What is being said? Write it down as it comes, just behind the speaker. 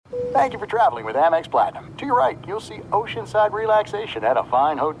Thank you for traveling with Amex Platinum. To your right, you'll see oceanside relaxation at a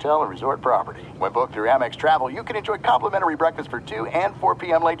fine hotel and resort property. When booked through Amex Travel, you can enjoy complimentary breakfast for 2 and 4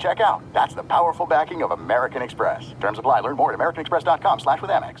 p.m. late checkout. That's the powerful backing of American Express. Terms apply. Learn more at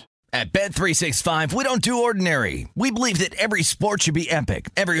americanexpress.com/withAmex. At Bet365, we don't do ordinary. We believe that every sport should be epic.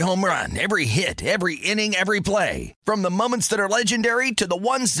 Every home run, every hit, every inning, every play. From the moments that are legendary to the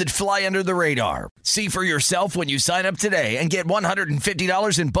ones that fly under the radar. See for yourself when you sign up today and get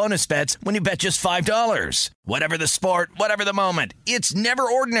 $150 in bonus bets when you bet just $5. Whatever the sport, whatever the moment, it's never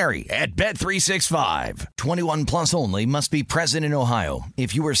ordinary at Bet365. 21 plus only. Must be present in Ohio.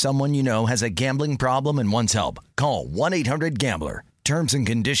 If you or someone you know has a gambling problem and wants help, call 1-800-GAMBLER. Terms and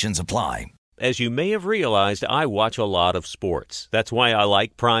conditions apply. As you may have realized, I watch a lot of sports. That's why I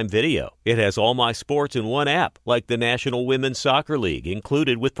like Prime Video. It has all my sports in one app, like the National Women's Soccer League,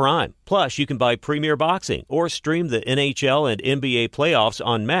 included with Prime. Plus, you can buy Premier Boxing or stream the NHL and NBA playoffs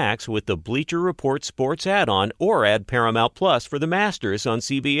on Max with the Bleacher Report Sports add-on, or add Paramount Plus for the Masters on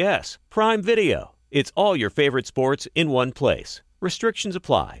CBS. Prime Video. It's all your favorite sports in one place. Restrictions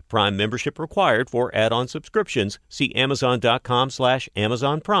apply. Prime membership required for add-on subscriptions. See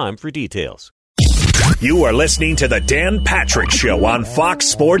Amazon.com/Amazon Prime for details. You are listening to the Dan Patrick Show on Fox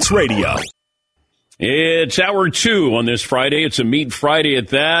Sports Radio. It's hour 2 on this Friday. It's a Meat Friday at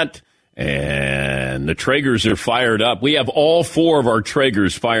that. And the Traegers are fired up. We have all 4 of our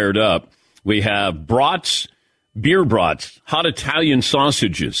Traegers fired up. We have brats, beer brats, hot Italian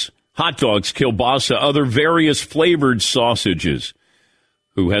sausages, hot dogs, kielbasa, other various flavored sausages.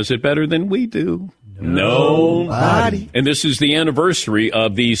 Who has it better than we do? Nobody. And this is the anniversary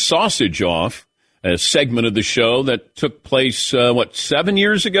of the Sausage Off, a segment of the show that took place, 7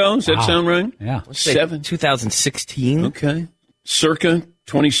 years ago? Does that sound right? Yeah. 2016. Okay. Circa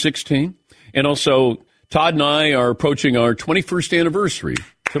 2016. And also, Todd and I are approaching our 21st anniversary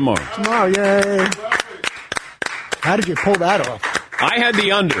tomorrow. Yay. How did you pull that off? I had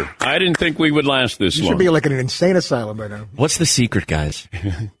the under. I didn't think we would last this long. You should be like in an insane asylum right now. What's the secret, guys?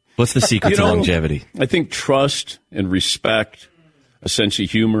 What's the secret to longevity? I think trust and respect, a sense of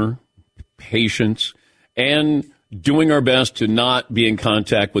humor, patience, and doing our best to not be in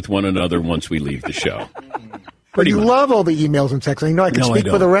contact with one another once we leave the show. But you love all the emails and texts. I know I can speak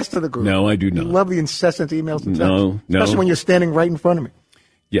for the rest of the group. No, I do not. You love the incessant emails and texts. No. Especially when you're standing right in front of me.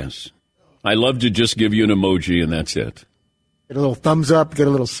 Yes. I love to just give you an emoji and that's it. Get a little thumbs up, get a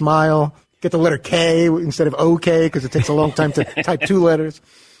little smile, get the letter K instead of OK because it takes a long time to type 2 letters.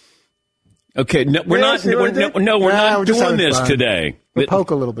 Okay, no, we're not doing this today. We'll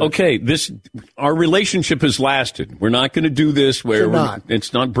poke a little bit. Okay, our relationship has lasted. We're not going to do this where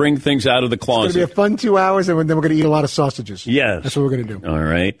it's not bring things out of the closet. It's going to be a fun 2 hours, and then we're going to eat a lot of sausages. Yes. That's what we're going to do. All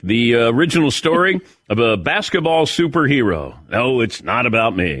right. The original story of a basketball superhero. No, it's not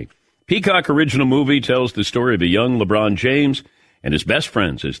about me. Peacock original movie tells the story of a young LeBron James and his best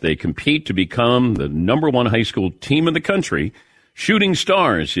friends as they compete to become the #1 high school team in the country. Shooting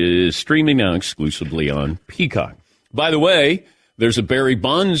Stars is streaming now exclusively on Peacock. By the way, there's a Barry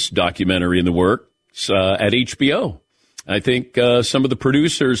Bonds documentary in the works at HBO. I think some of the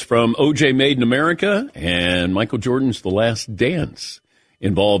producers from O.J. Made in America and Michael Jordan's The Last Dance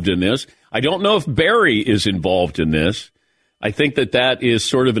involved in this. I don't know if Barry is involved in this. I think that is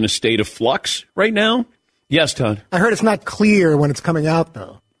sort of in a state of flux right now. Yes, Todd. I heard it's not clear when it's coming out,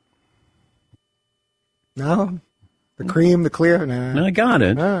 though. No? The cream, the clear? Nah. I got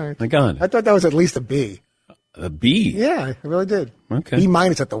it. All right. I got it. I thought that was at least a B. A B? Yeah, I really did. Okay.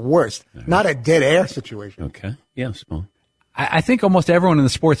 B- at the worst. Not a dead air situation. Okay. Yes, well. I think almost everyone in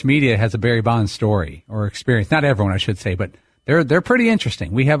the sports media has a Barry Bonds story or experience. Not everyone, I should say, but they're pretty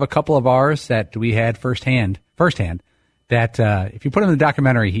interesting. We have a couple of ours that we had firsthand, that if you put him in the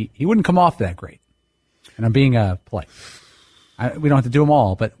documentary, he wouldn't come off that great. And I'm being polite. We don't have to do them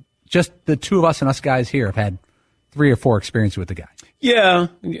all, but just the two of us and us guys here have had 3 or 4 experiences with the guy. Yeah,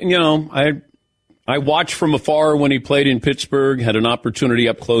 I watched from afar when he played in Pittsburgh, had an opportunity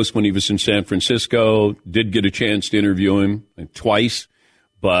up close when he was in San Francisco, did get a chance to interview him twice,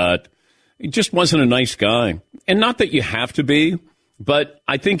 but he just wasn't a nice guy. And not that you have to be, but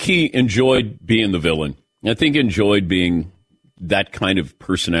I think he enjoyed being the villain. I think he enjoyed being that kind of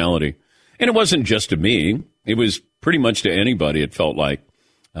personality. And it wasn't just to me. It was pretty much to anybody, it felt like.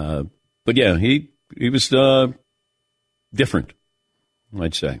 But yeah, he was different,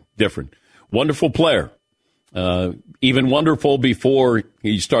 I'd say. Different. Wonderful player. Even wonderful before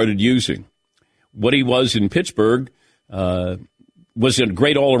he started using. What he was in Pittsburgh was a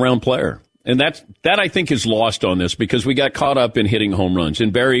great all-around player. And that I think is lost on this because we got caught up in hitting home runs.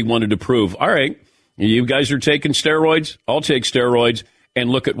 And Barry wanted to prove, all right, you guys are taking steroids, I'll take steroids. and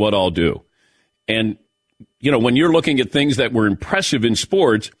look at what I'll do. And, when you're looking at things that were impressive in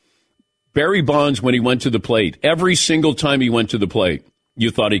sports, Barry Bonds, when he went to the plate, every single time he went to the plate,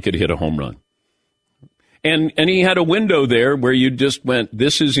 you thought he could hit a home run. And he had a window there where you just went,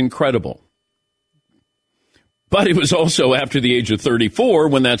 this is incredible. But it was also after the age of 34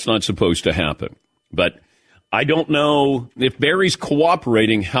 when that's not supposed to happen. But I don't know if Barry's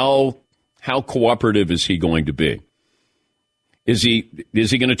cooperating, how cooperative is he going to be? Is he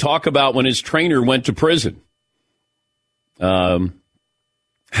going to talk about when his trainer went to prison? How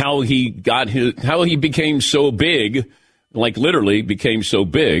he became so big, like literally became so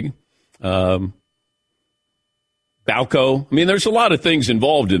big. Balco. I mean, there's a lot of things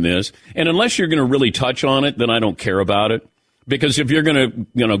involved in this. And unless you're going to really touch on it, then I don't care about it. Because if you're going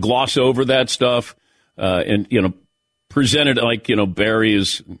to, gloss over that stuff, and, present it like, Barry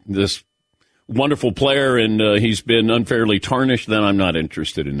is this wonderful player and he's been unfairly tarnished, then I'm not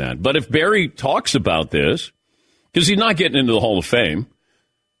interested in that. But if Barry talks about this, because he's not getting into the Hall of Fame,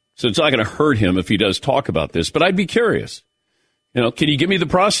 so it's not going to hurt him if he does talk about this, but I'd be curious. Can you give me the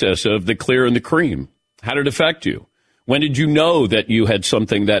process of the clear and the cream? How did it affect you? When did you know that you had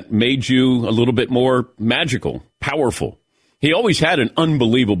something that made you a little bit more magical, powerful? He always had an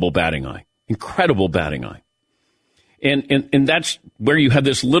unbelievable batting eye, incredible batting eye. And that's where you had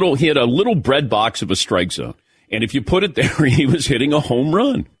he had a little bread box of a strike zone. And if you put it there, he was hitting a home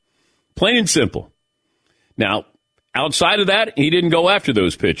run. Plain and simple. Now, outside of that, he didn't go after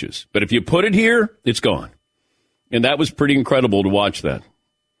those pitches. But if you put it here, it's gone. And that was pretty incredible to watch that.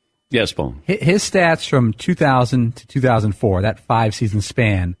 Yes, Paul. His stats from 2000 to 2004, that 5-season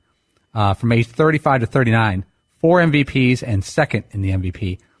span, from age 35 to 39, 4 MVPs and second in the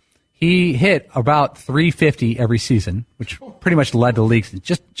MVP. He hit about 350 every season, which pretty much led the league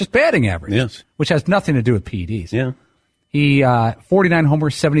just batting average, yes, which has nothing to do with PEDs. Yeah. He 49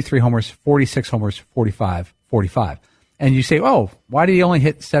 homers, 73 homers, 46 homers, 45. And you say, oh, why did he only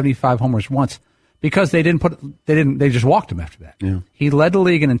hit 75 homers once? Because they just walked him after that. Yeah. He led the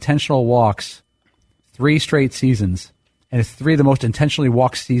league in intentional walks 3 straight seasons, and it's 3 of the most intentionally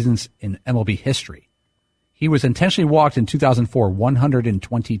walked seasons in MLB history. He was intentionally walked in 2004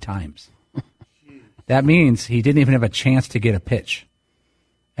 120 times. That means he didn't even have a chance to get a pitch.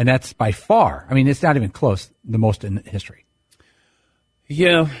 And that's by far, it's not even close, the most in history.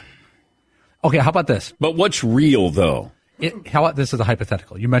 Yeah. Okay, how about this? But what's real, though? How about this as a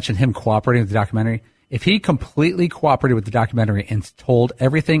hypothetical? You mentioned him cooperating with the documentary. If he completely cooperated with the documentary and told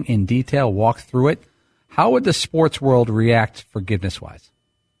everything in detail, walked through it, how would the sports world react forgiveness-wise?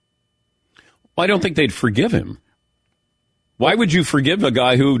 Well, I don't think they'd forgive him. Why would you forgive a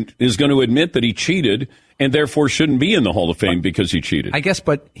guy who is going to admit that he cheated and therefore shouldn't be in the Hall of Fame because he cheated? I guess,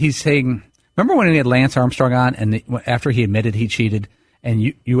 but he's saying, remember when he had Lance Armstrong on and after he admitted he cheated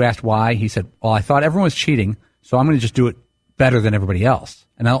and you asked why, he said, well, I thought everyone was cheating, so I'm going to just do it better than everybody else.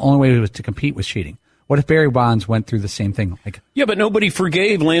 And the only way was to compete was cheating. What if Barry Bonds went through the same thing? Yeah, but nobody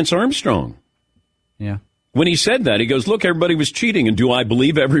forgave Lance Armstrong. Yeah. When he said that, he goes, look, everybody was cheating. And do I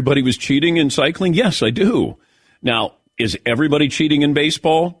believe everybody was cheating in cycling? Yes, I do. Now, is everybody cheating in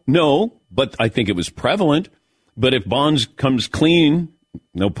baseball? No, but I think it was prevalent. But if Bonds comes clean,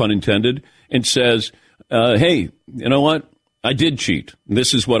 no pun intended, and says, hey, you know what? I did cheat.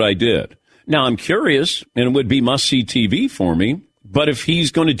 This is what I did. Now, I'm curious, and it would be must-see TV for me, but if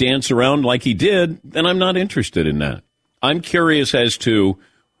he's going to dance around like he did, then I'm not interested in that. I'm curious as to,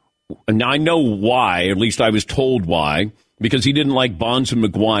 and I know why, at least I was told why, because he didn't like Bonds and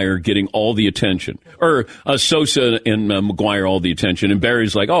McGuire getting all the attention, or Sosa and McGuire all the attention, and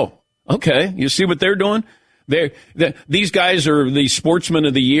Barry's like, oh, okay, you see what they're doing? These guys are the sportsmen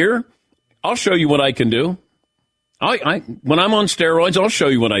of the year. I'll show you what I can do. When I'm on steroids, I'll show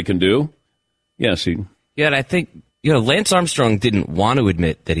you what I can do. Yes, Eden. Yeah, and I think, Lance Armstrong didn't want to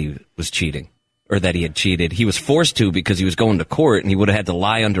admit that he was cheating or that he had cheated. He was forced to because he was going to court and he would have had to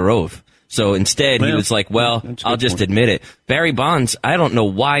lie under oath. So instead, he was like, well, I'll just admit it. Barry Bonds, I don't know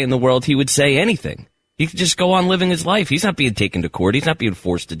why in the world he would say anything. He could just go on living his life. He's not being taken to court. He's not being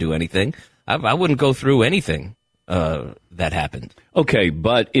forced to do anything. I wouldn't go through anything that happened. Okay,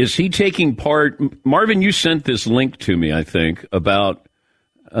 but is he taking part? Marvin, you sent this link to me, I think, about...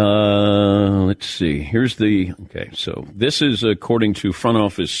 let's see. So this is according to Front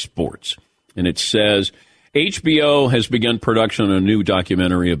Office Sports, and it says HBO has begun production on a new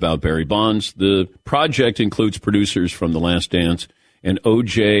documentary about Barry Bonds. The project includes producers from The Last Dance and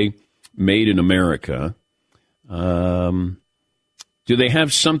OJ Made in America. Do they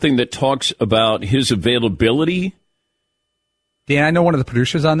have something that talks about his availability? Dan, I know one of the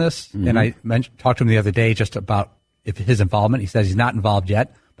producers on this, and I talked to him the other day just about if his involvement. He says he's not involved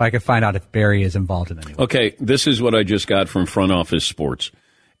yet, but I could find out if Barry is involved in any way. Okay, this is what I just got from Front Office Sports.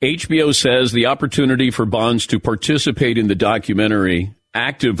 HBO says the opportunity for Bonds to participate in the documentary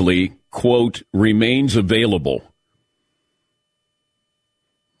actively, quote, remains available.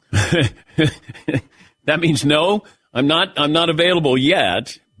 That means no, I'm not available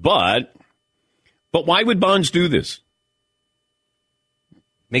yet, but why would Bonds do this?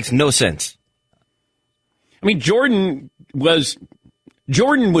 Makes no sense. I mean, Jordan was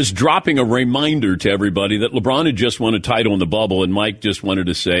dropping a reminder to everybody that LeBron had just won a title in the bubble, and Mike just wanted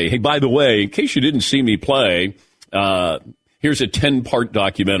to say, hey, by the way, in case you didn't see me play, here's a 10-part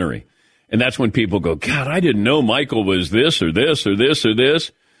documentary. And that's when people go, God, I didn't know Michael was this or this or this or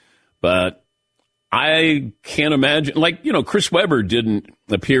this. But I can't imagine, Chris Webber didn't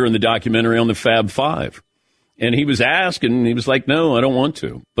appear in the documentary on the Fab Five. And he was asked, and he was like, no, I don't want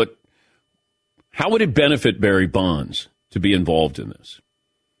to. But how would it benefit Barry Bonds to be involved in this?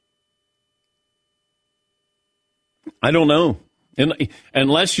 I don't know.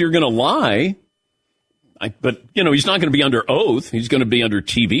 Unless you're going to lie. But he's not going to be under oath. He's going to be under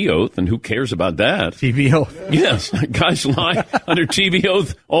TV oath, and who cares about that? TV oath. Yes, guys lie under TV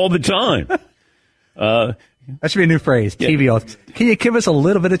oath all the time. That should be a new phrase, TV oath. Can you give us a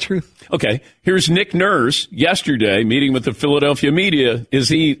little bit of truth? Okay, here's Nick Nurse yesterday meeting with the Philadelphia media. Is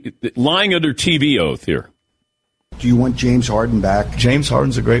he lying under TV oath here? Do you want James Harden back? James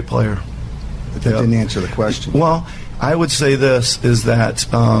Harden's a great player. But that didn't answer the question. Well, I would say this, is that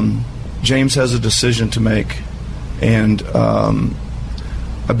James has a decision to make, and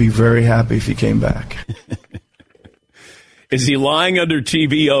I'd be very happy if he came back. Is he lying under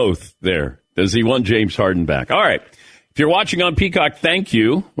TV oath there? Does he want James Harden back? All right. If you're watching on Peacock, thank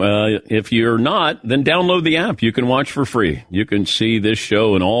you. If you're not, then download the app. You can watch for free. You can see this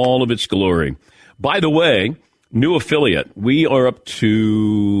show in all of its glory. By the way, new affiliate. We are up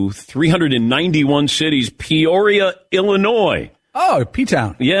to 391 cities. Peoria, Illinois. Oh,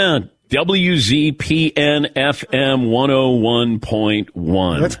 P-Town. Yeah. WZPN FM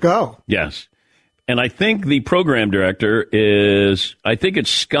 101.1. Let's go. Yes. And I think the program director is, it's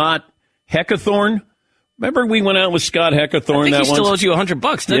Scott Heckathorn. Remember we went out with Scott Heckathorn? I think he still owes you $100,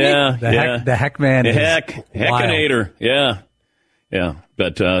 doesn't he? The heck man. The Heckinator. Yeah. Yeah.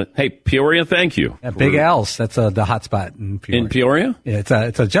 But, hey, Peoria, thank you. Yeah, Big Al's. That's the hot spot in Peoria. In Peoria? Yeah,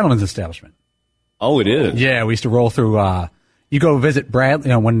 it's a gentleman's establishment. Oh, it is? Yeah, we used to roll through, you go visit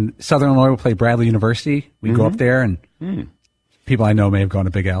Bradley, when Southern Illinois would play Bradley University, we'd go up there, and people I know may have gone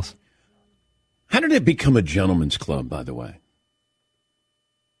to Big Al's. How did it become a gentleman's club, by the way?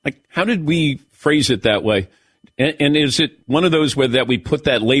 How did we phrase it that way? And is it one of those where that we put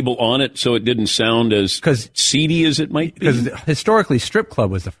that label on it so it didn't sound as seedy as it might be? Because historically, strip club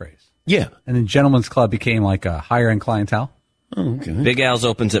was the phrase. Yeah. And then gentleman's club became like a higher-end clientele. Oh, okay. Big Al's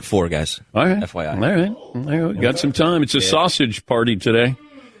opens at 4, guys. All right. FYI. All right. Got some time. It's a sausage party today.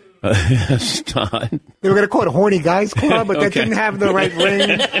 Todd. They were going to call it Horny Guys Club, but that didn't have the right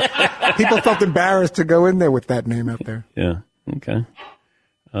ring. People felt embarrassed to go in there with that name out there. Yeah. Okay.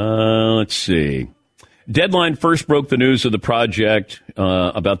 Let's see. Deadline first broke the news of the project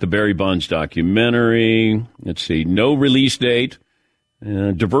about the Barry Bonds documentary. Let's see. No release date.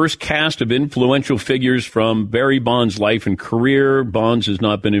 Diverse cast of influential figures from Barry Bonds' life and career. Bonds has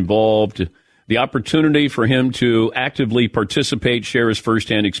not been involved. The opportunity for him to actively participate, share his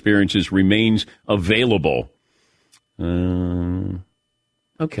firsthand experiences remains available.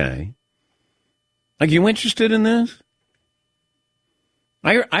 Okay. Are you interested in this?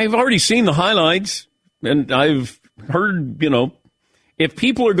 I've already seen the highlights, and I've heard, if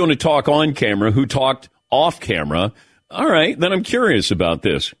people are going to talk on camera who talked off camera, all right, then I'm curious about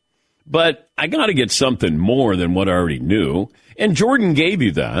this. But I got to get something more than what I already knew. And Jordan gave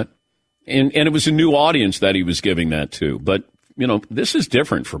you that. And it was a new audience that he was giving that to. But, this is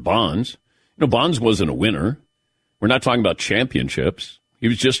different for Bonds. Bonds wasn't a winner. We're not talking about championships. He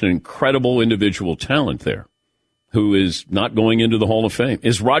was just an incredible individual talent there who is not going into the Hall of Fame.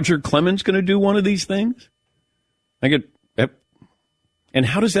 Is Roger Clemens going to do one of these things? And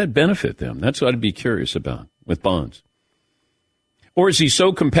how does that benefit them? That's what I'd be curious about with Bonds. Or is he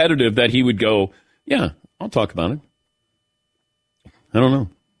so competitive that he would go, yeah, I'll talk about it? I don't know.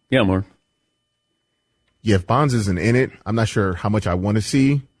 Yeah, Mark. Yeah, if Bonds isn't in it, I'm not sure how much I want to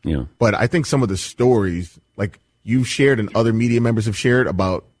see. Yeah. But I think some of the stories, like you've shared and other media members have shared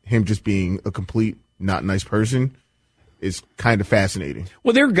about him just being a complete not nice person, is kind of fascinating.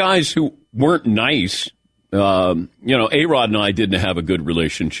 Well, there are guys who weren't nice. A-Rod and I didn't have a good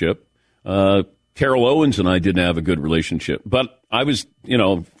relationship. Terrell Owens and I didn't have a good relationship, but I was,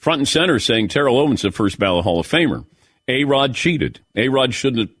 front and center saying Terrell Owens, the first ballot Hall of Famer. A-Rod cheated. A-Rod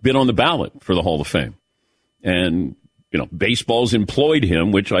shouldn't have been on the ballot for the Hall of Fame. And, baseball's employed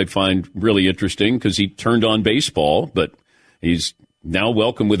him, which I find really interesting because he turned on baseball, but he's now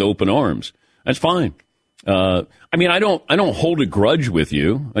welcome with open arms. That's fine. I don't hold a grudge with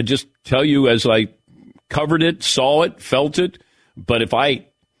you. I just tell you as I covered it, saw it, felt it. But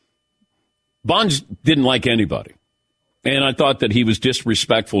Bonds didn't like anybody. And I thought that he was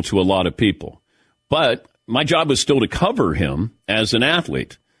disrespectful to a lot of people. But my job was still to cover him as an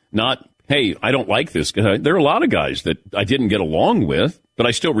athlete, not, hey, I don't like this guy. There are a lot of guys that I didn't get along with, but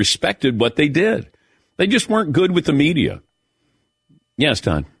I still respected what they did. They just weren't good with the media. Yes,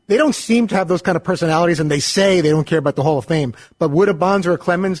 Todd. They don't seem to have those kind of personalities, and they say they don't care about the Hall of Fame. But would a Bonds or a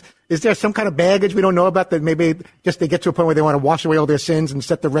Clemens, is there some kind of baggage we don't know about that maybe just they get to a point where they want to wash away all their sins and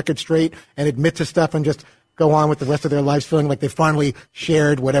set the record straight and admit to stuff and just go on with the rest of their lives feeling like they finally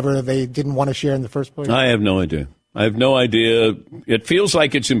shared whatever they didn't want to share in the first place? I have no idea. It feels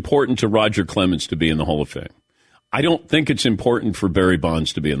like it's important to Roger Clemens to be in the Hall of Fame. I don't think it's important for Barry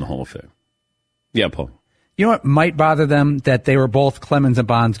Bonds to be in the Hall of Fame. Yeah, Paul. You know what might bother them? That they were both Clemens and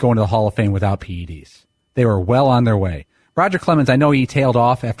Bonds going to the Hall of Fame without PEDs. They were well on their way. Roger Clemens, I know he tailed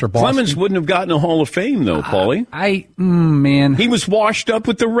off after Boston. Clemens wouldn't have gotten a Hall of Fame, though, Paulie. Man. He was washed up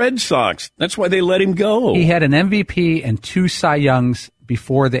with the Red Sox. That's why they let him go. He had an MVP and 2 Cy Youngs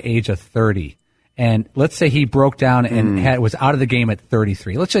before the age of 30. And let's say he broke down and was out of the game at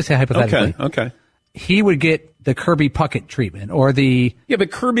 33. Let's just say hypothetically. Okay. He would get the Kirby Puckett treatment or the... Yeah,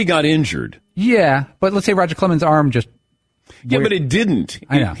 but Kirby got injured. Yeah, but let's say Roger Clemens' arm just... Yeah, but it didn't.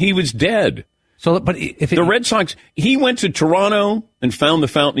 I know. He was dead. So, but if the Red Sox, he went to Toronto and found the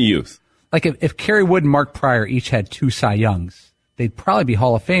Fountain of Youth. Like if Kerry Wood and Mark Pryor each had 2 Cy Youngs, they'd probably be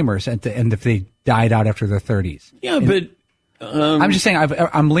Hall of Famers and if they died out after their 30s. Yeah, but... I'm just saying,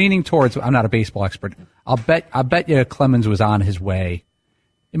 I'm leaning towards, I'm not a baseball expert. I'll bet you Clemens was on his way.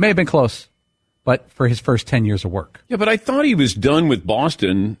 It may have been close, but for his first 10 years of work. Yeah, but I thought he was done with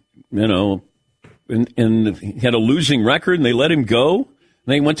Boston, and he had a losing record, and they let him go, and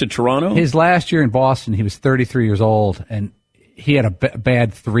then he went to Toronto. His last year in Boston, he was 33 years old, and he had a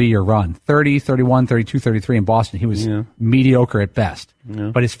bad 3-year run. 30, 31, 32, 33 in Boston. He was mediocre at best. Yeah.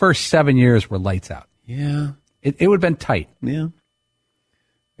 But his first 7 years were lights out. Yeah. It would have been tight. Yeah.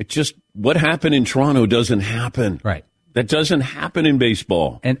 It just, what happened in Toronto doesn't happen. Right. That doesn't happen in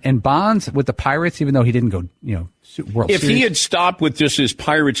baseball. And Bonds with the Pirates, even though he didn't go, World Series. If he had stopped with just his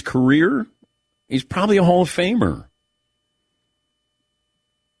Pirates career, he's probably a Hall of Famer.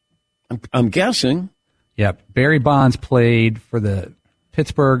 I'm guessing. Yeah. Barry Bonds played for the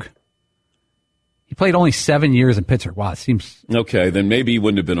Pittsburgh. He played only 7 years in Pittsburgh. Wow, it seems... Okay, then maybe he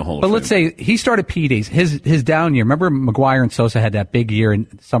wouldn't have been a Hall of Famer. But let's say he started PEDs. His down year, remember McGuire and Sosa had that big year in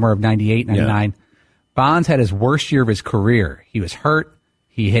summer of 98, 99? Yeah. Bonds had his worst year of his career. He was hurt.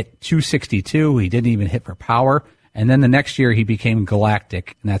 He hit 262. He didn't even hit for power. And then the next year he became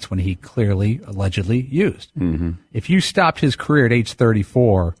galactic, and that's when he clearly, allegedly used. Mm-hmm. If you stopped his career at age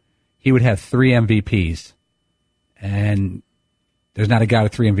 34, he would have 3 MVPs. And... there's not a guy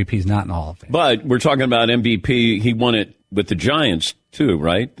with 3 MVPs not in the Hall of Fame. But we're talking about MVP. He won it with the Giants, too,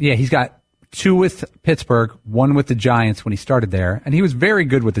 right? Yeah, he's got 2 with Pittsburgh, 1 with the Giants when he started there. And he was very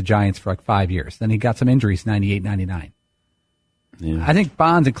good with the Giants for like 5 years. Then he got some injuries, 98, 99. Yeah. I think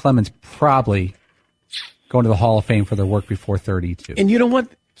Bonds and Clemens probably go into the Hall of Fame for their work before 32. And you know what?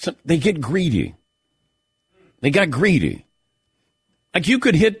 They get greedy. They got greedy. Like you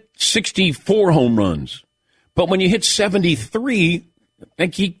could hit 64 home runs. But when you hit 73,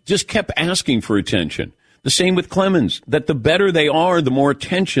 like he just kept asking for attention. The same with Clemens, that the better they are, the more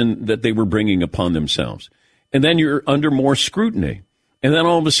attention that they were bringing upon themselves. And then you're under more scrutiny. And then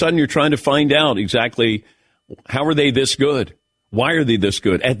all of a sudden you're trying to find out exactly how are they this good? Why are they this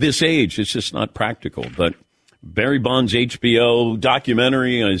good? At this age, it's just not practical. But Barry Bonds' HBO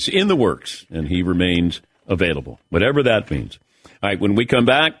documentary is in the works, and he remains available, whatever that means. All right, when we come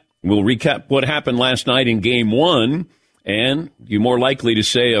back, we'll recap what happened last night in Game 1, and you're more likely to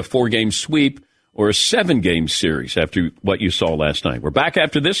say a 4-game sweep or a 7-game series after what you saw last night. We're back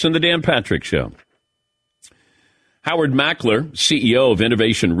after this in the Dan Patrick Show. Howard Mackler, CEO of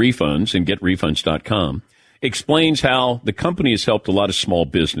Innovation Refunds and GetRefunds.com, explains how the company has helped a lot of small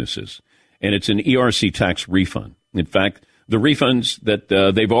businesses, and it's an ERC tax refund. In fact, the refunds that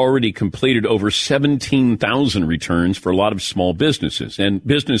they've already completed over 17,000 returns for a lot of small businesses and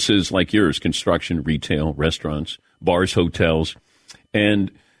businesses like yours, construction, retail, restaurants, bars, hotels.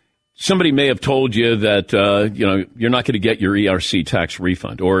 And somebody may have told you that, you're not going to get your ERC tax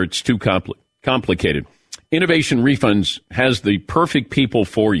refund or it's too complicated. Innovation Refunds has the perfect people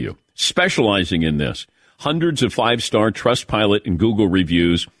for you, specializing in this. Hundreds of 5-star Trustpilot and Google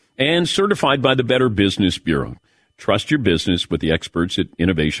reviews, and certified by the Better Business Bureau. Trust your business with the experts at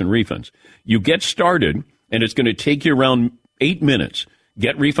Innovation Refunds. You get started, and it's going to take you around 8 minutes.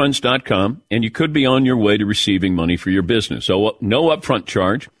 GetRefunds.com, and you could be on your way to receiving money for your business. So no upfront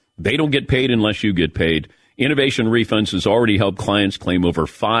charge. They don't get paid unless you get paid. Innovation Refunds has already helped clients claim over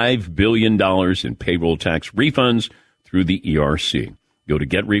 $5 billion in payroll tax refunds through the ERC. Go to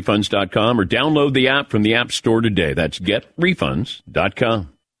GetRefunds.com or download the app from the App Store today. That's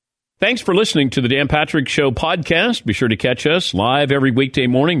GetRefunds.com. Thanks for listening to the Dan Patrick Show podcast. Be sure to catch us live every weekday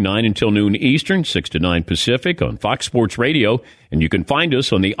morning, 9 until noon Eastern, 6 to 9 Pacific on Fox Sports Radio. And you can find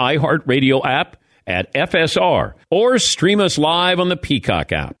us on the iHeartRadio app at FSR or stream us live on the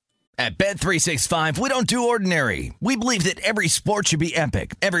Peacock app. At Bet365, we don't do ordinary. We believe that every sport should be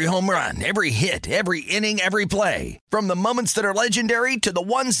epic. Every home run, every hit, every inning, every play. From the moments that are legendary to the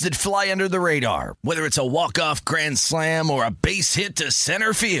ones that fly under the radar. Whether it's a walk-off grand slam or a base hit to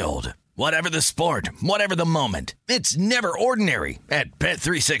center field. Whatever the sport, whatever the moment. It's never ordinary at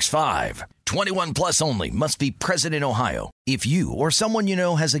Bet365. 21 plus only. Must be present in Ohio. If you or someone you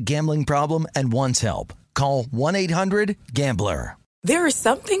know has a gambling problem and wants help, call 1-800-GAMBLER. There are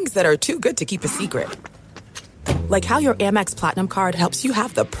some things that are too good to keep a secret. Like how your Amex Platinum card helps you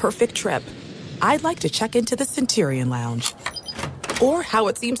have the perfect trip. I'd like to check into the Centurion Lounge. Or how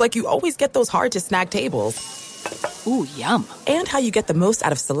it seems like you always get those hard-to-snag tables. Ooh, yum. And how you get the most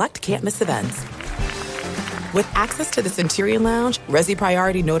out of select can't-miss events. With access to the Centurion Lounge, Resi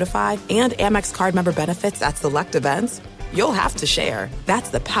Priority Notified, and Amex card member benefits at select events, you'll have to share.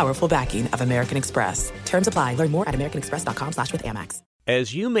 That's the powerful backing of American Express. Terms apply. Learn more at americanexpress.com/withAmex.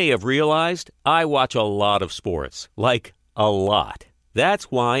 As you may have realized, I watch a lot of sports. Like, a lot. That's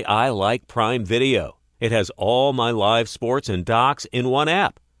why I like Prime Video. It has all my live sports and docs in one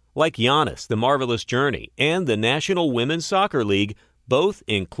app. Like Giannis, The Marvelous Journey, and the National Women's Soccer League, both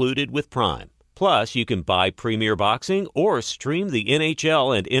included with Prime. Plus, you can buy Premier Boxing or stream the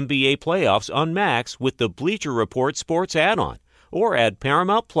NHL and NBA playoffs on Max with the Bleacher Report Sports add-on, or add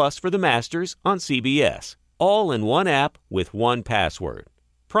Paramount Plus for the Masters on CBS. All in one app with one password.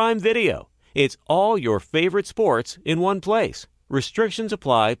 Prime Video. It's all your favorite sports in one place. Restrictions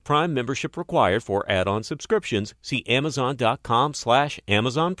apply. Prime membership required for add-on subscriptions. See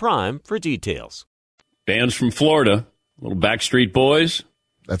Amazon.com/Amazon Prime for details. Bands from Florida, little Backstreet Boys.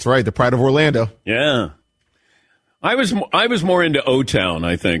 That's right, the pride of Orlando. Yeah. I was more into O-Town,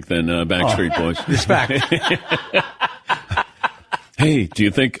 I think, than Backstreet Boys. Respect. Hey, do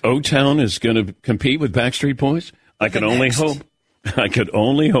you think O-Town is going to compete with Backstreet Boys? I can only hope. I could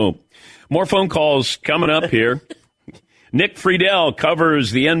only hope. More phone calls coming up here. Nick Friedell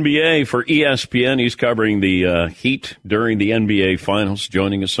covers the NBA for ESPN. He's covering the Heat during the NBA Finals,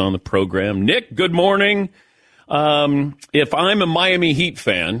 joining us on the program. Nick, good morning. If I'm a Miami Heat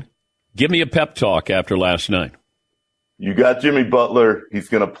fan, give me a pep talk after last night. You got Jimmy Butler. He's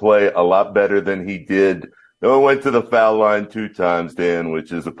going to play a lot better than he did. No one went to the foul line 2 times, Dan,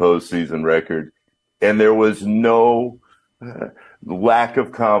 which is a postseason record. And there was no lack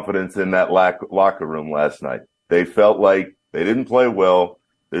of confidence in that locker room last night. They felt like they didn't play well.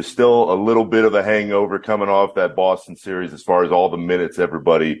 There's still a little bit of a hangover coming off that Boston series as far as all the minutes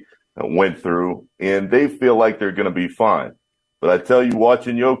everybody went through, and they feel like they're going to be fine. But I tell you,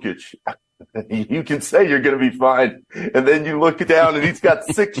 watching Jokic, you can say you're going to be fine, and then you look down and he's got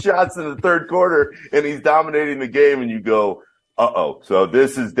 6 shots in the third quarter, and he's dominating the game, and you go, uh-oh. So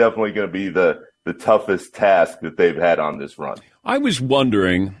this is definitely going to be the toughest task that they've had on this run. I was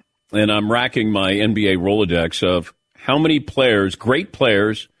wondering, and I'm racking my NBA Rolodex of how many players, great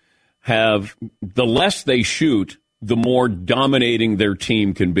players, have the less they shoot, the more dominating their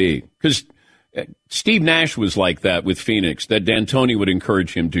team can be. Because Steve Nash was like that with Phoenix, that D'Antoni would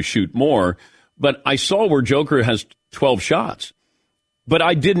encourage him to shoot more. But I saw where Joker has 12 shots. But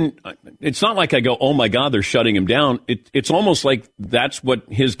I didn't, it's not like I go, oh my God, they're shutting him down. It's almost like that's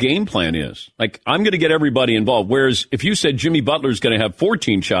what his game plan is. Like, I'm going to get everybody involved. Whereas if you said Jimmy Butler's going to have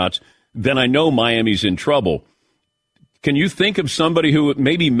 14 shots, then I know Miami's in trouble. Can you think of somebody who,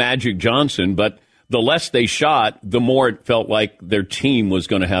 maybe Magic Johnson, but the less they shot, the more it felt like their team was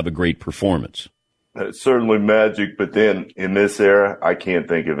going to have a great performance? Certainly Magic, but then in this era, I can't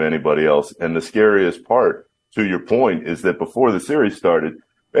think of anybody else. And the scariest part, to your point, is that before the series started,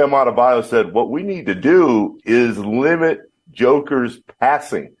 Bam Adebayo said, what we need to do is limit Joker's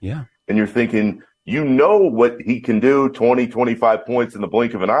passing. Yeah. And you're thinking, you know what he can do, 20, 25 points in the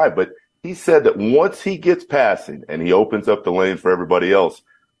blink of an eye. But he said that once he gets passing and he opens up the lane for everybody else,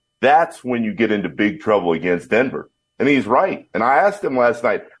 that's when you get into big trouble against Denver. And he's right. And I asked him last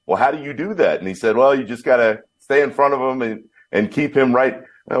night, well, how do you do that? And he said, well, you just got to stay in front of him and keep him right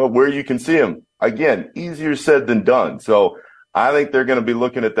where you can see him. Again, easier said than done. So I think they're going to be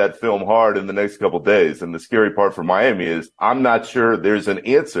looking at that film hard in the next couple of days. And the scary part for Miami is I'm not sure there's an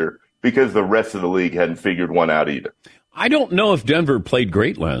answer because the rest of the league hadn't figured one out either. I don't know if Denver played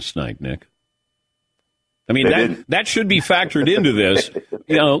great last night, Nick. I mean, that should be factored into this.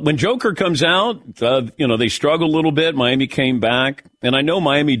 When Joker comes out, they struggle a little bit. Miami came back. And I know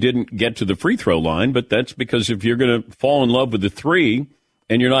Miami didn't get to the free throw line, but that's because if you're going to fall in love with the three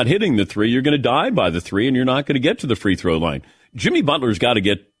and you're not hitting the three, you're going to die by the three and you're not going to get to the free throw line. Jimmy Butler's got to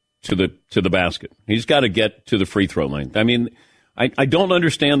get to the basket. He's got to get to the free throw line. I mean, I don't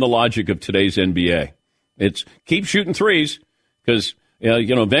understand the logic of today's NBA. It's keep shooting threes because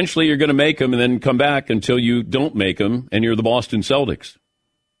eventually you're going to make them and then come back until you don't make them and you're the Boston Celtics.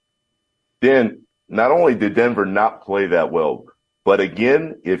 Dan, not only did Denver not play that well, but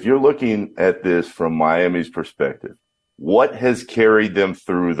again, if you're looking at this from Miami's perspective, what has carried them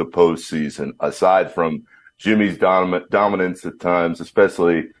through the postseason aside from Jimmy's dominance at times,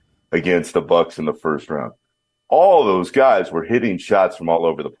 especially against the Bucks in the first round? All those guys were hitting shots from all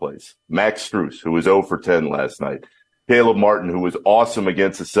over the place. Max Strus, who was 0 for 10 last night. Caleb Martin, who was awesome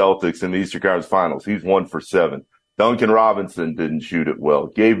against the Celtics in the Eastern Conference Finals. He's 1 for 7. Duncan Robinson didn't shoot it well.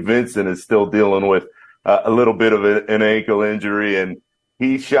 Gabe Vincent is still dealing with a little bit of an ankle injury, and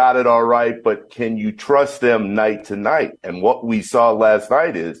he shot it all right, but can you trust them night to night? And what we saw last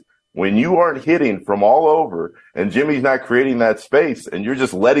night is when you aren't hitting from all over and Jimmy's not creating that space and you're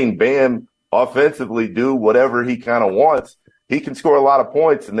just letting Bam offensively do whatever he kind of wants, he can score a lot of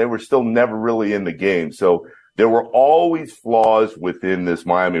points, and they were still never really in the game. So there were always flaws within this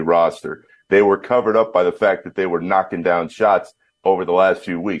Miami roster. They were covered up by the fact that they were knocking down shots over the last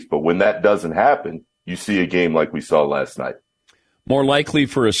few weeks. But when that doesn't happen, you see a game like we saw last night. More likely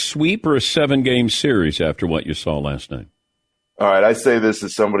for a sweep or a 7-game series after what you saw last night? All right, I say this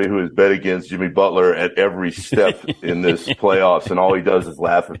as somebody who has bet against Jimmy Butler at every step in this playoffs, and all he does is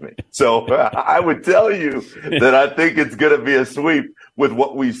laugh at me. So I would tell you that I think it's going to be a sweep with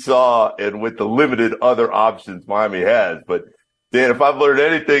what we saw and with the limited other options Miami has. But, Dan, if I've learned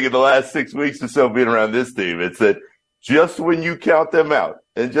anything in the last 6 weeks or so being around this team, it's that just when you count them out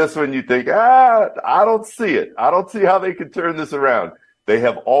and just when you think, I don't see it, I don't see how they can turn this around, they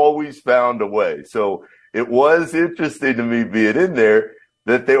have always found a way. So it was interesting to me being in there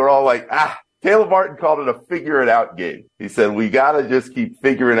that they were all like, Caleb Martin called it a figure it out game. He said, we got to just keep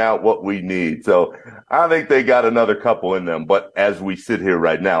figuring out what we need. So I think they got another couple in them. But as we sit here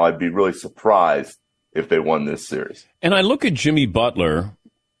right now, I'd be really surprised if they won this series. And I look at Jimmy Butler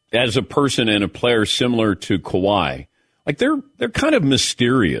as a person and a player similar to Kawhi. Like they're kind of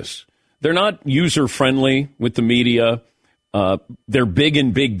mysterious. They're not user friendly with the media. They're big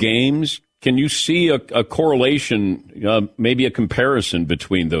in big games. Can you see a correlation, maybe a comparison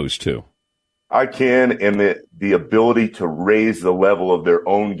between those two? I can, and the ability to raise the level of their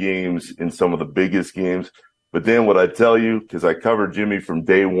own games in some of the biggest games. But then what I tell you, because I covered Jimmy from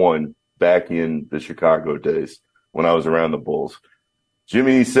day one back in the Chicago days when I was around the Bulls,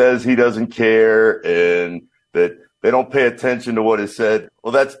 Jimmy says he doesn't care and that they don't pay attention to what is said.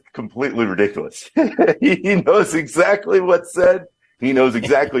 Well, that's completely ridiculous. He knows exactly what's said. He knows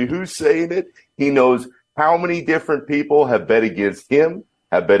exactly who's saying it. He knows how many different people have bet against him,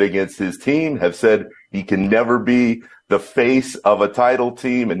 have bet against his team, have said he can never be the face of a title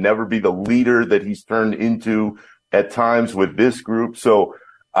team and never be the leader that he's turned into at times with this group. So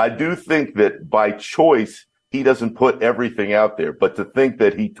I do think that by choice, he doesn't put everything out there. But to think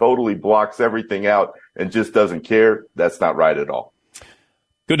that he totally blocks everything out and just doesn't care, that's not right at all.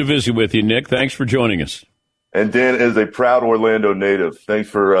 Good to visit with you, Nick. Thanks for joining us. And Dan, as a proud Orlando native, thanks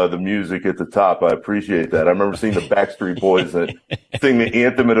for the music at the top. I appreciate that. I remember seeing the Backstreet Boys sing the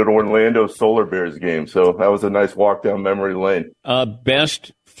anthem at an Orlando Solar Bears game. So that was a nice walk down memory lane.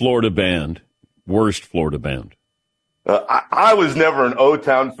 Best Florida band, worst Florida band? I was never an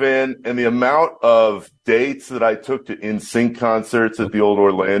O-Town fan, and the amount of dates that I took to NSYNC concerts at the old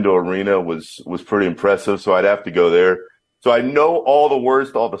Orlando Arena was pretty impressive, so I'd have to go there. So I know all the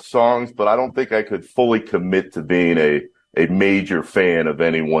worst, all the songs, but I don't think I could fully commit to being a major fan of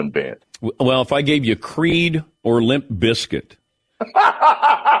any one band. Well, if I gave you Creed or Limp Bizkit.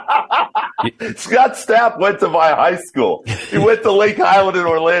 Scott Stapp went to my high school. He went to Lake Highland in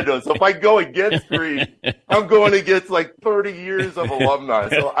Orlando. So if I go against Creed, I'm going against like 30 years of alumni.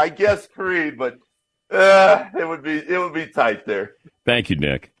 So I guess Creed, but it would be tight there. Thank you,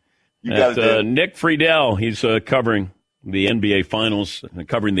 Nick. You got it, Nick Friedell. He's covering The NBA Finals,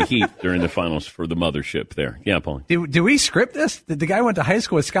 covering the Heat during the Finals for the mothership there. Yeah, Paul. Do we script this? The guy went to high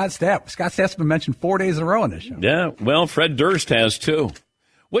school with Scott Stapp. Scott Stapp's been mentioned 4 days in a row on this show. Yeah, well, Fred Durst has, too.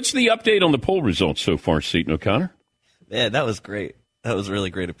 What's the update on the poll results so far, Seton O'Connor? Yeah, that was great. That was a really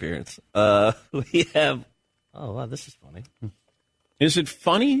great appearance. We have... Oh, wow, this is funny. Is it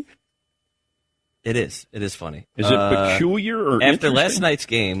funny? It is. It is funny. Is it peculiar or after last night's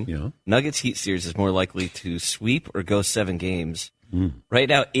game, Nuggets Heat series is more likely to sweep or go 7 games. Right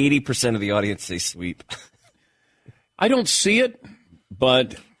now, 80% of the audience say sweep. I don't see it,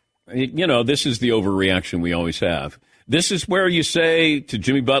 but, this is the overreaction we always have. This is where you say to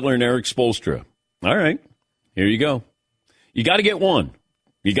Jimmy Butler and Eric Spoelstra, all right, here you go. You got to get one.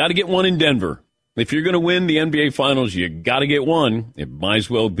 You got to get one in Denver. If you're going to win the NBA Finals, you got to get one. It might as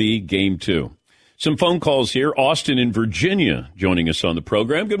well be Game 2. Some phone calls here. Austin in Virginia joining us on the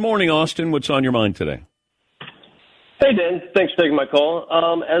program. Good morning, Austin. What's on your mind today? Hey, Dan. Thanks for taking my call.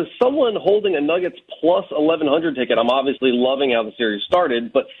 As someone holding a Nuggets plus 1,100 ticket, I'm obviously loving how the series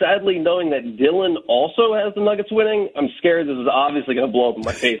started, but sadly knowing that Dylan also has the Nuggets winning, I'm scared this is obviously going to blow up in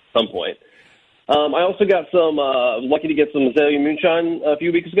my face at some point. I also got lucky to get some Azalea Moonshine a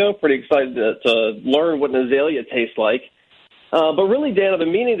few weeks ago. Pretty excited to learn what an Azalea tastes like. But really, Dan, I've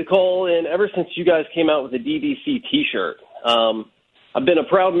been meaning to call in ever since you guys came out with the DDC T-shirt. I've been a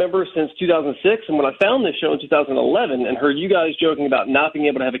proud member since 2006, and when I found this show in 2011 and heard you guys joking about not being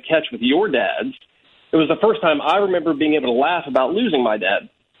able to have a catch with your dads, it was the first time I remember being able to laugh about losing my dad.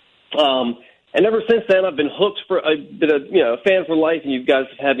 And ever since then, I've been I've been a fan for life, and you guys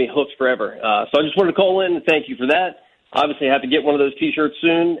have had me hooked forever. So I just wanted to call in and thank you for that. Obviously, I have to get one of those T-shirts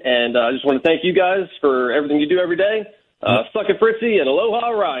soon, and I just want to thank you guys for everything you do every day. Suck it, Fritzy, and aloha,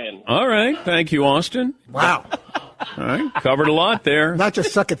 Ryan. All right. Thank you, Austin. Wow. All right. Covered a lot there. Not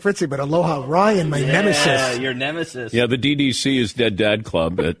just suck it, Fritzy, but aloha, Ryan, my nemesis. Yeah, your nemesis. Yeah, the DDC is Dead Dad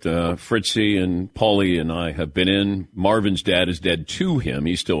Club that Fritzy and Paulie and I have been in. Marvin's dad is dead to him.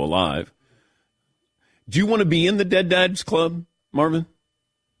 He's still alive. Do you want to be in the Dead Dads Club, Marvin?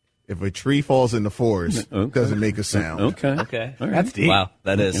 If a tree falls in the forest, it doesn't make a sound. Okay. All right. That's deep. Wow,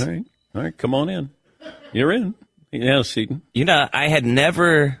 that is. All right. Come on in. You're in. Yeah, Seton. I had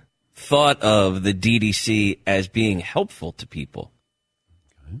never thought of the DDC as being helpful to people.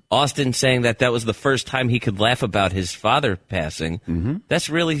 Okay. Austin saying that was the first time he could laugh about his father passing. Mm-hmm. That's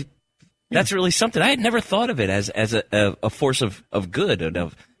really something. I had never thought of it as a force of good and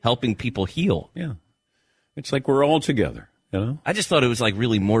of helping people heal. Yeah. It's like we're all together, I just thought it was like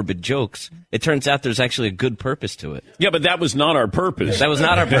really morbid jokes. It turns out there's actually a good purpose to it. Yeah, but that was not our purpose. That was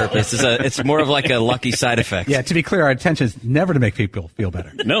not our purpose. It's more of like a lucky side effect. Yeah, to be clear, our intention is never to make people feel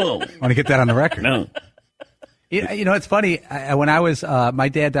better. No. I want to get that on the record. No. It's funny. When I was, my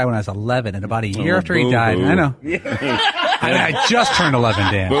dad died when I was 11, and about a year after he died, I know. I just turned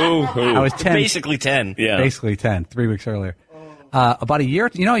 11, Dan. Boo-hoo. I was 10. Basically 10. Yeah. Basically 10, 3 weeks earlier. About a year,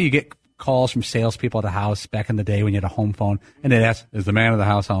 you get calls from salespeople at the house back in the day when you had a home phone, and they'd ask, is the man of the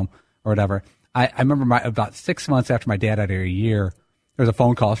house home, or whatever. I remember about 6 months after my dad died, or a year, there was a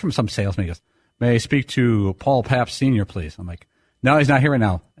phone call from some salesman. He goes, may I speak to Paul Papp Sr., please? I'm like, no, he's not here right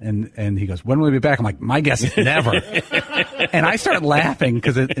now. And he goes, when will he be back? I'm like, my guess is never. And I started laughing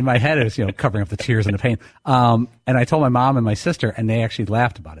because in my head it was, covering up the tears and the pain. And I told my mom and my sister, and they actually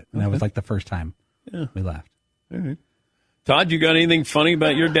laughed about it. And that was like the first time we laughed. All right. Todd, you got anything funny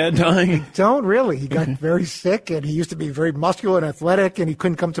about your dad dying? Don't really. He got very sick, and he used to be very muscular and athletic, and he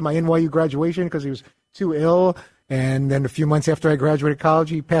couldn't come to my NYU graduation because he was too ill. And then a few months after I graduated college,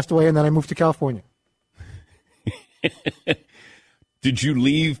 he passed away, and then I moved to California. Did you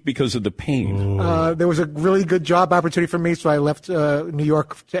leave because of the pain? There was a really good job opportunity for me, so I left New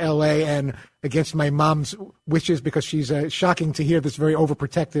York to L.A., and against my mom's wishes, because she's shocking to hear this, very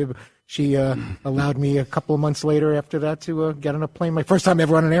overprotective, she allowed me a couple of months later after that to get on a plane. My first time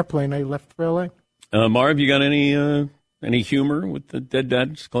ever on an airplane, I left for L.A. Marv, you got any humor with the Dead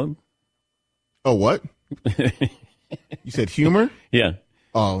Dads Club? Oh, what? You said humor? Yeah.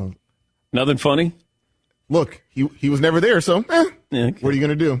 Oh. Nothing funny? Look, he was never there, so okay. What are you going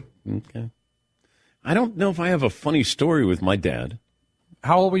to do? Okay. I don't know if I have a funny story with my dad.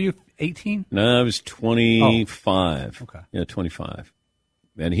 How old were you? 18? No, I was 25. Oh, okay. Yeah, 25.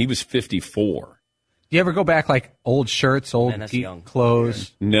 And he was 54. Do you ever go back like old shirts, old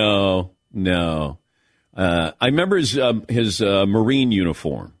clothes? No. I remember his Marine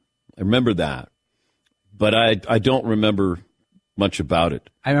uniform. I remember that. But I don't remember much about it.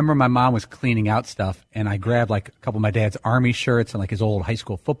 I remember my mom was cleaning out stuff, and I grabbed like a couple of my dad's Army shirts and like his old high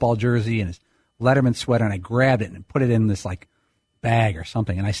school football jersey and his Letterman sweater, and I grabbed it and put it in this like bag or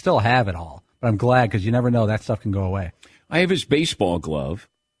something, and I still have it all. But I'm glad, because you never know, that stuff can go away. I have his baseball glove,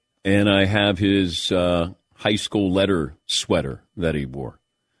 and I have his high school letter sweater that he wore.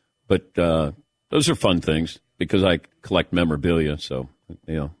 But those are fun things because I collect memorabilia. So,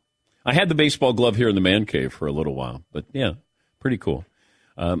 I had the baseball glove here in the man cave for a little while. But, yeah, pretty cool.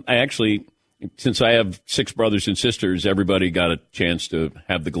 I actually, since I have 6 brothers and sisters, everybody got a chance to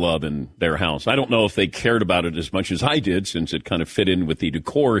have the glove in their house. I don't know if they cared about it as much as I did, since it kind of fit in with the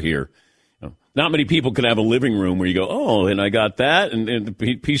decor here. Not many people could have a living room where you go, oh, and I got that, and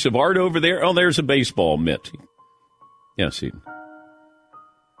the piece of art over there. Oh, there's a baseball mitt. Yeah, see.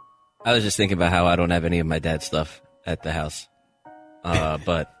 I was just thinking about how I don't have any of my dad's stuff at the house.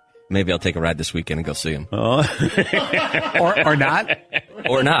 But maybe I'll take a ride this weekend and go see him. Oh. or not.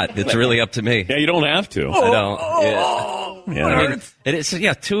 Or not. It's really up to me. Yeah, you don't have to. I don't. Yeah. I mean, it's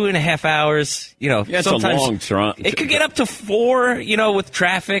 2.5 hours. It's sometimes a long trip. It could get up to 4. With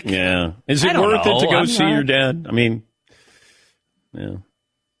traffic. Yeah. Is it worth it to go see your dad? I mean, yeah.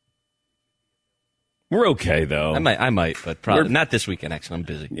 We're okay though. I might, but probably not this weekend. Actually, I'm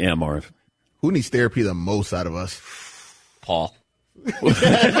busy. Yeah, Marv. Who needs therapy the most out of us? Paul.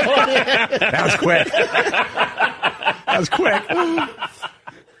 That was quick. That was quick.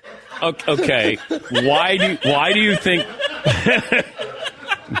 Okay. Why do you think?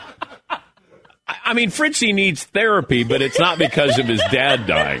 I mean, Fritzy needs therapy, but it's not because of his dad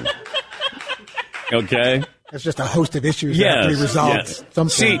dying. Okay. It's just a host of issues that have to be resolved.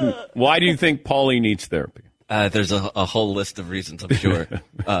 Yes. Seton, why do you think Paulie needs therapy? There's a whole list of reasons, I'm sure.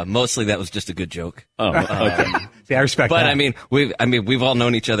 Mostly that was just a good joke. Oh, okay. See, I respect but that. We've all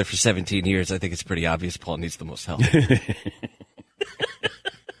known each other for 17 years. I think it's pretty obvious Paul needs the most help.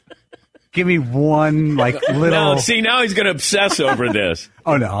 Give me one little. No, see, now he's going to obsess over this.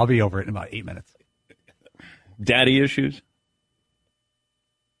 Oh no, I'll be over it in about 8 minutes. Daddy issues?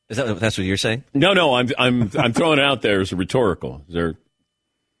 That's what you're saying? No, I'm throwing it out there as a rhetorical. Is there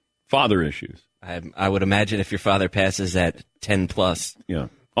father issues? I would imagine if your father passes at 10 plus. Yeah,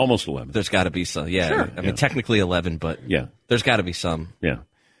 almost 11. There's got to be some. Yeah, sure. I mean, technically 11, but there's got to be some. Yeah.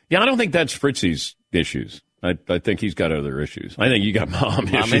 I don't think that's Fritzy's issues. I think he's got other issues. I think you got mom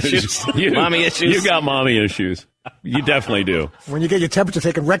issues. Mommy issues. You got mommy issues. You definitely do. When you get your temperature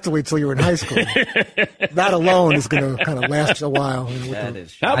taken rectally until you were in high school, that alone is going to kind of last a while.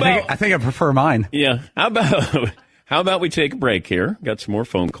 I think I prefer mine. Yeah. How about we take a break here? Got some more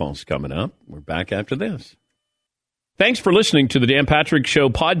phone calls coming up. We're back after this. Thanks for listening to the Dan Patrick Show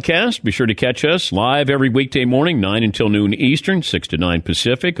podcast. Be sure to catch us live every weekday morning, 9 until noon Eastern, 6 to 9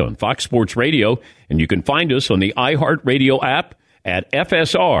 Pacific on Fox Sports Radio. And you can find us on the iHeartRadio app at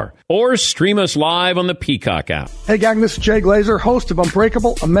FSR or stream us live on the Peacock app. Hey, gang, this is Jay Glazer, host of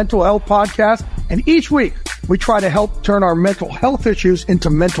Unbreakable, a mental health podcast. And each week, we try to help turn our mental health issues into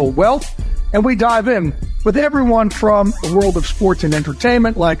mental wealth. And we dive in with everyone from the world of sports and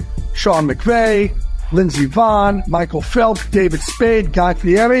entertainment, like Sean McVay, Lindsey Vonn, Michael Phelps, David Spade, Guy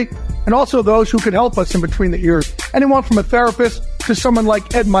Fieri, and also those who could help us in between the ears. Anyone from a therapist to someone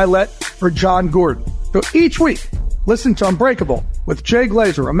like Ed Milet or John Gordon. So each week, listen to Unbreakable with Jay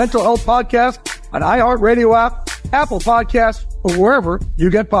Glazer, a mental health podcast on iHeartRadio app, Apple Podcasts, or wherever you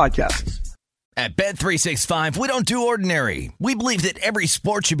get podcasts. At Bet365, we don't do ordinary. We believe that every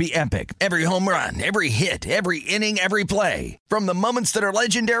sport should be epic. Every home run, every hit, every inning, every play. From the moments that are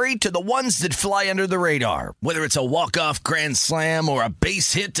legendary to the ones that fly under the radar. Whether it's a walk-off grand slam or a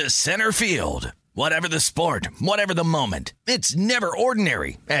base hit to center field. Whatever the sport, whatever the moment. It's never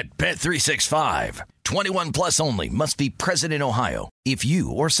ordinary at Bet365. 21 plus only. Must be present in Ohio. If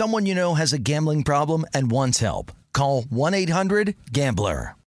you or someone you know has a gambling problem and wants help, call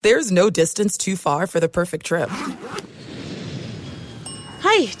 1-800-GAMBLER. There's no distance too far for the perfect trip.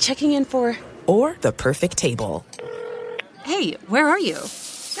 Hi, checking in for... Or the perfect table. Hey, where are you?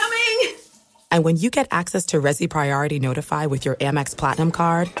 Coming! And when you get access to Resi Priority Notify with your Amex Platinum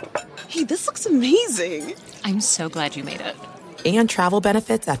card... Hey, this looks amazing. I'm so glad you made it. And travel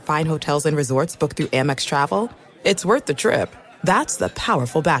benefits at fine hotels and resorts booked through Amex Travel, it's worth the trip. That's the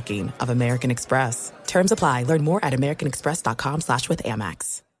powerful backing of American Express. Terms apply. Learn more at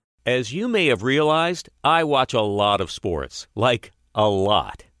americanexpress.com/withAmex. As you may have realized, I watch a lot of sports. Like, a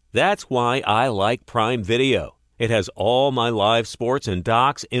lot. That's why I like Prime Video. It has all my live sports and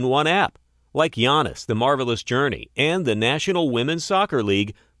docs in one app. Like Giannis, The Marvelous Journey, and the National Women's Soccer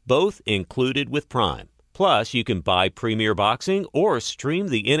League, both included with Prime. Plus, you can buy Premier Boxing or stream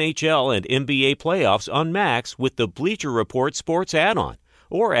the NHL and NBA playoffs on Max with the Bleacher Report Sports add-on,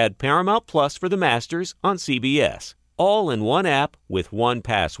 or add Paramount Plus for the Masters on CBS. All in one app with one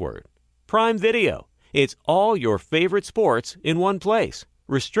password. Prime Video. It's all your favorite sports in one place.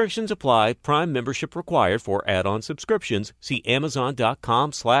 Restrictions apply. Prime membership required for add-on subscriptions. See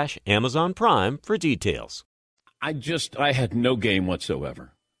Amazon.com/Amazon Prime for details. I had no game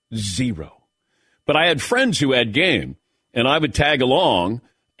whatsoever. Zero. But I had friends who had game, and I would tag along,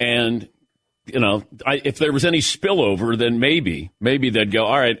 and, if there was any spillover, then maybe they'd go,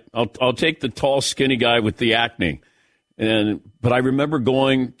 all right, I'll take the tall, skinny guy with the acne. But I remember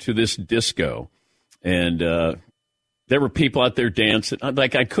going to this disco, and there were people out there dancing.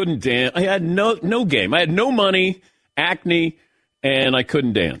 Like, I couldn't dance. I had no game. I had no money, acne, and I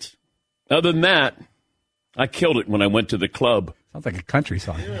couldn't dance. Other than that, I killed it when I went to the club. Sounds like a country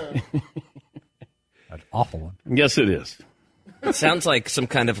song. Yeah. An awful one. Yes, it is. It sounds like some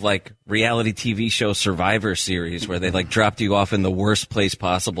kind of reality TV show Survivor series where they dropped you off in the worst place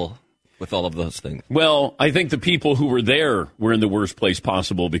possible with all of those things. Well, I think the people who were there were in the worst place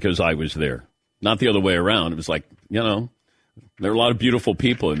possible because I was there. Not the other way around. It was there are a lot of beautiful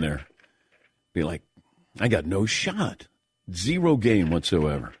people in there. Be like, I got no shot. Zero game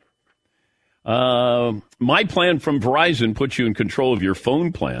whatsoever. My plan from Verizon puts you in control of your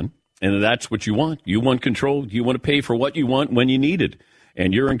phone plan, and that's what you want. You want control. You want to pay for what you want when you need it.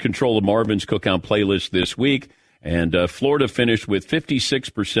 And you're in control of Marvin's Cookout playlist this week. And Florida finished with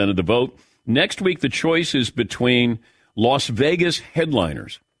 56% of the vote. Next week, the choice is between Las Vegas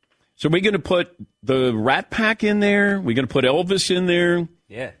headliners. So we're going to put the Rat Pack in there. We're going to put Elvis in there.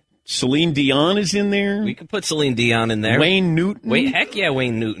 Yeah. Celine Dion is in there. We could put Celine Dion in there. Wayne Newton. Heck yeah,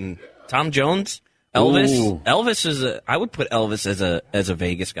 Wayne Newton. Tom Jones. Elvis. Ooh. Elvis I would put Elvis as a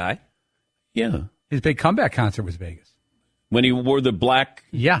Vegas guy. Yeah. His big comeback concert was Vegas. When he wore the black.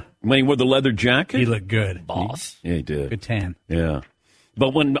 Yeah. When he wore the leather jacket. He looked good. Boss. Yeah, he did. Good tan. Yeah.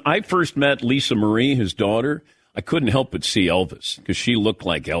 But when I first met Lisa Marie, his daughter, I couldn't help but see Elvis because she looked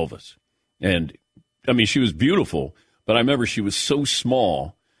like Elvis. And, she was beautiful, but I remember she was so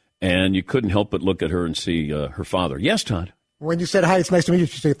small, and you couldn't help but look at her and see her father. Yes, Todd? When you said, hi, it's nice to meet you, you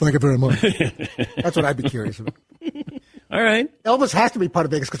say, thank you very much. That's what I'd be curious about. All right. Elvis has to be part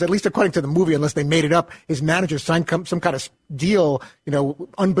of Vegas because at least according to the movie, unless they made it up, his manager signed some kind of deal,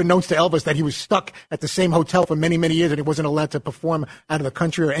 unbeknownst to Elvis, that he was stuck at the same hotel for many, many years and he wasn't allowed to perform out of the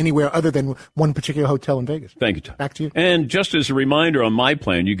country or anywhere other than one particular hotel in Vegas. Thank you, Tom. Back to you. And just as a reminder, on my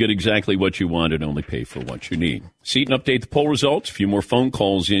plan, you get exactly what you want and only pay for what you need. Seton update the poll results. A few more phone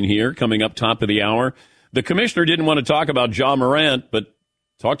calls in here coming up top of the hour. The commissioner didn't want to talk about Ja Morant, but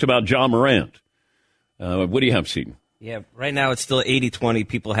talked about Ja Morant. What do you have, Seton? Yeah, right now it's still 80-20.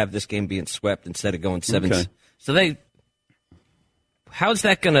 People have this game being swept instead of going 7. Okay. So how's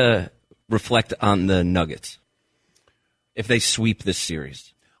that going to reflect on the Nuggets if they sweep this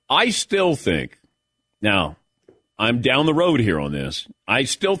series? I still think, now, I'm down the road here on this. I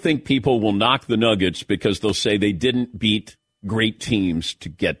still think people will knock the Nuggets because they'll say they didn't beat great teams to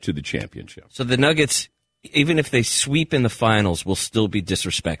get to the championship. So the Nuggets, even if they sweep in the finals, will still be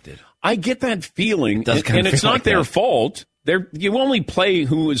disrespected. I get that feeling, and it's not their fault. You only play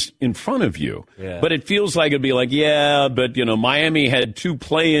who is in front of you. Yeah. But it feels like it'd be like, but Miami had 2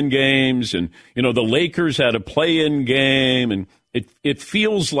 play-in games, and the Lakers had a play-in game, and it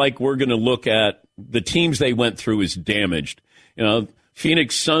feels like we're going to look at the teams they went through as damaged.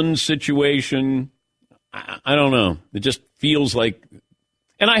 Phoenix Suns situation, I don't know. It just feels like,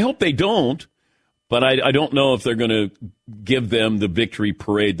 and I hope they don't. But I don't know if they're going to give them the victory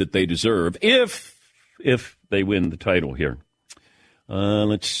parade that they deserve if they win the title here.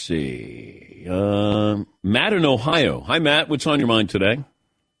 Let's see. Matt in Ohio. Hi, Matt. What's on your mind today?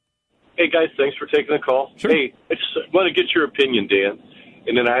 Hey, guys. Thanks for taking the call. Sure. Hey, I just want to get your opinion, Dan.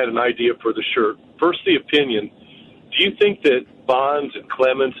 And then I had an idea for the shirt. First, the opinion. Do you think that Bonds and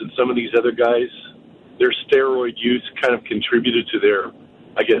Clemens and some of these other guys, their steroid use kind of contributed to their,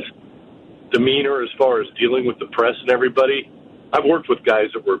 demeanor as far as dealing with the press and everybody? I've worked with guys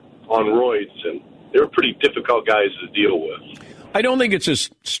that were on roids, and they were pretty difficult guys to deal with. I don't think it's a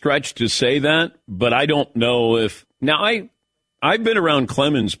stretch to say that, but I don't know if... Now, I've been around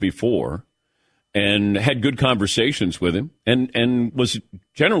Clemens before and had good conversations with him and was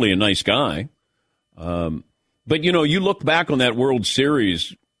generally a nice guy. But, you look back on that World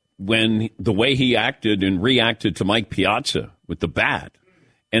Series when the way he acted and reacted to Mike Piazza with the bat.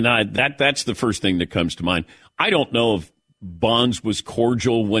 And that's the first thing that comes to mind. I don't know if Bonds was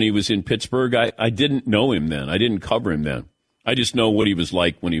cordial when he was in Pittsburgh. I didn't know him then. I didn't cover him then. I just know what he was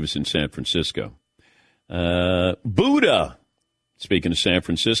like when he was in San Francisco. Buddha, speaking of San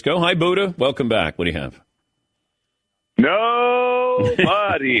Francisco. Hi, Buddha. Welcome back. What do you have?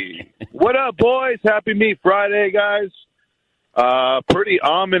 Nobody. What up, boys? Happy Meat Friday, guys. Pretty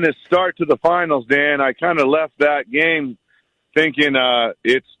ominous start to the finals, Dan. I kind of left that game thinking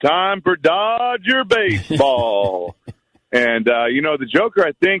it's time for Dodger baseball. And, the Joker,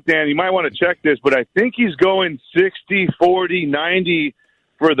 I think, Dan, you might want to check this, but I think he's going 60, 40, 90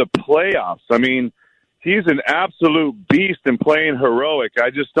 for the playoffs. I mean, he's an absolute beast and playing heroic. I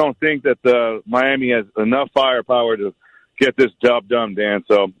just don't think that the Miami has enough firepower to get this job done, Dan.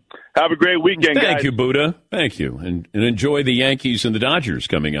 So have a great weekend, guys. Thank you, Buddha. Thank you. And enjoy the Yankees and the Dodgers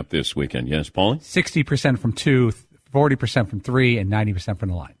coming up this weekend. Yes, Paulie? 60% from 2, 40% from 3, and 90% from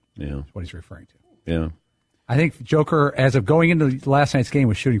the line. Yeah. That's what he's referring to. Yeah. I think Joker, as of going into last night's game,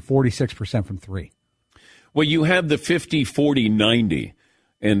 was shooting 46% from 3. Well, you have the 50, 40, 90,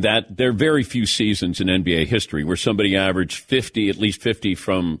 and that there are very few seasons in NBA history where somebody averaged 50, at least 50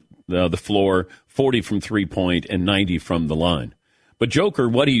 from the floor, 40 from three-point, and 90 from the line. But Joker,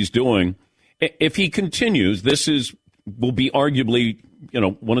 what he's doing, if he continues, will be arguably,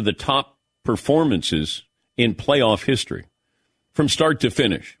 one of the top performances in playoff history from start to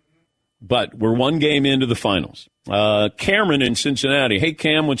finish. But we're one game into the finals. Cameron in Cincinnati. Hey,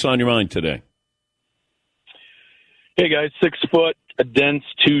 Cam, what's on your mind today? Hey, guys, 6 foot, a dense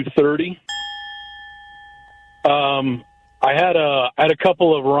 230. I had a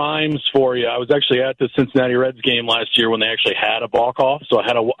couple of rhymes for you. I was actually at the Cincinnati Reds game last year when they actually had a walk-off, so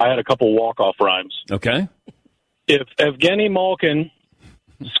I had a couple walk-off rhymes. Okay. If Evgeny Malkin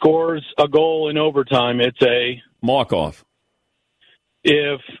scores a goal in overtime, it's a walk-off.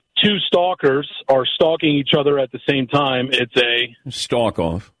 If two stalkers are stalking each other at the same time, it's a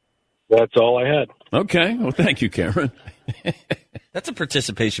stalk-off. That's all I had. Okay. Well, thank you, Cameron. That's a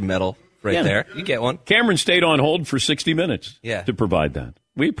participation medal right there. You get one. Cameron stayed on hold for 60 minutes Yeah. to provide that.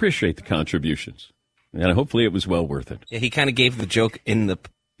 We appreciate the contributions, and hopefully it was well worth it. Yeah, he kind of gave the joke in the.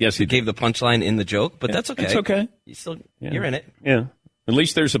 Yes, he gave the punchline in the joke, but that's okay. It's okay. You're in it. Yeah. At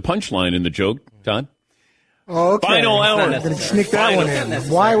least there's a punchline in the joke, Todd. Okay. Final hour. Did he sneak that one in?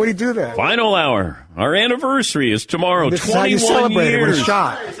 Why would he do that? Final hour. Our anniversary is tomorrow. This is how you celebrate it with a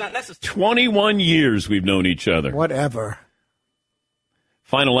shot. 21 years we've known each other. Whatever.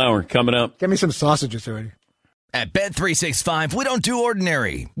 Final hour coming up. Get me some sausages already. At Bet365, we don't do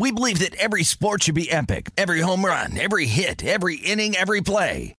ordinary. We believe that every sport should be epic. Every home run, every hit, every inning, every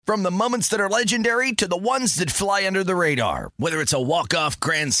play. From the moments that are legendary to the ones that fly under the radar. Whether it's a walk-off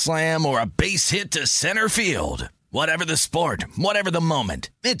grand slam or a base hit to center field. Whatever the sport, whatever the moment.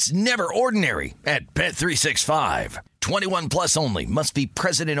 It's never ordinary at Bet365. 21 plus only. Must be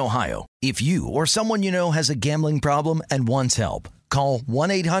present in Ohio. If you or someone you know has a gambling problem and wants help, call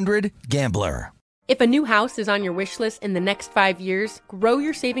 1-800-GAMBLER. If a new house is on your wish list in the next 5 years, grow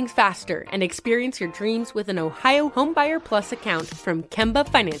your savings faster and experience your dreams with an Ohio Homebuyer Plus account from Kemba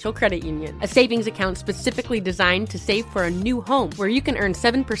Financial Credit Union. A savings account specifically designed to save for a new home where you can earn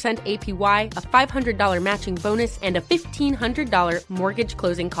 7% APY, a $500 matching bonus, and a $1,500 mortgage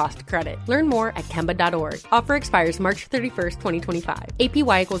closing cost credit. Learn more at Kemba.org. Offer expires March 31st, 2025.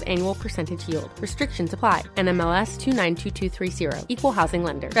 APY equals annual percentage yield. Restrictions apply. NMLS 292230. Equal housing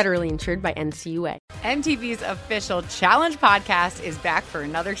lender. Federally insured by NCUA. MTV's official Challenge podcast is back for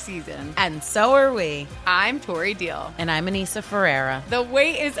another season. And so are we. I'm Tori Deal. And I'm Anissa Ferreira. The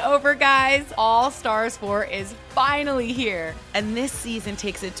wait is over, guys. All Stars 4 is finally here. And this season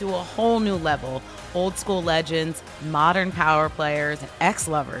takes it to a whole new level. Old school legends, modern power players, and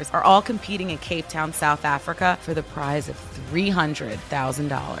ex-lovers are all competing in Cape Town, South Africa for the prize of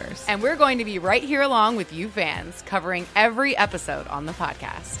 $300,000. And we're going to be right here along with you fans, covering every episode on the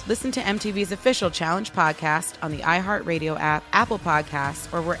podcast. Listen to MTV's official Challenge podcast on the iHeartRadio app, Apple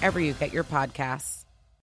Podcasts, or wherever you get your podcasts.